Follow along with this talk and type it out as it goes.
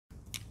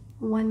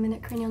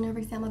1-minute cranial nerve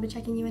exam. I'll be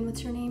checking you in.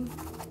 What's your name?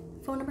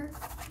 Phone number?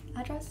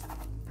 Address?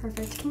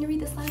 Perfect. Can you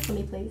read this line for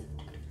me, please?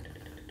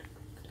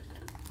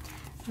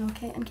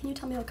 Okay, and can you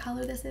tell me what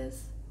color this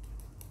is?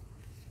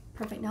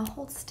 Perfect. Now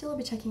hold still. I'll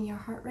be checking your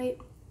heart rate.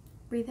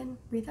 Breathe in,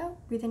 breathe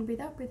out, breathe in, breathe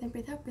out, breathe in,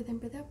 breathe out, breathe in,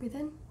 breathe out, breathe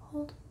in,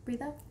 hold,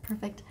 breathe out.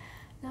 Perfect.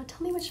 Now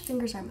tell me which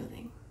fingers are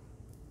moving.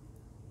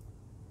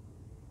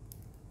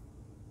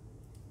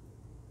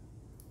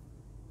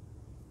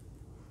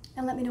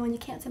 And let me know when you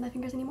can't see my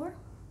fingers anymore.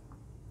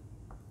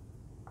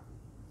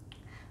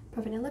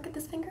 Perfect. Now look at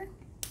this finger.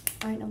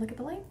 All right, now look at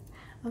the light.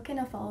 Okay,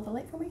 now follow the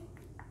light for me.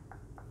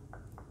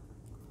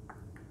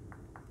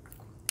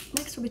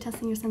 Next, we'll be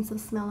testing your sense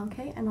of smell,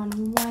 okay? And on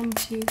 1,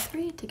 2,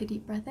 3, take a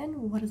deep breath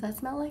in. What does that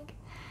smell like?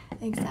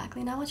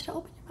 Exactly. Now I want you to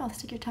open your mouth,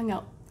 stick your tongue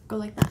out. Go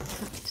like that.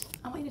 Perfect.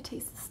 I want you to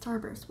taste the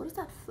Starburst. What is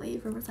that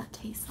flavor? What does that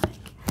taste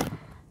like?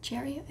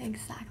 Cherry?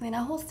 Exactly.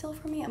 Now hold still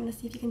for me. I'm going to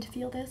see if you can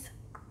feel this.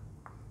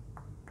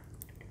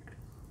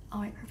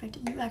 All right, perfect.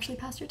 You actually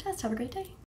passed your test. Have a great day.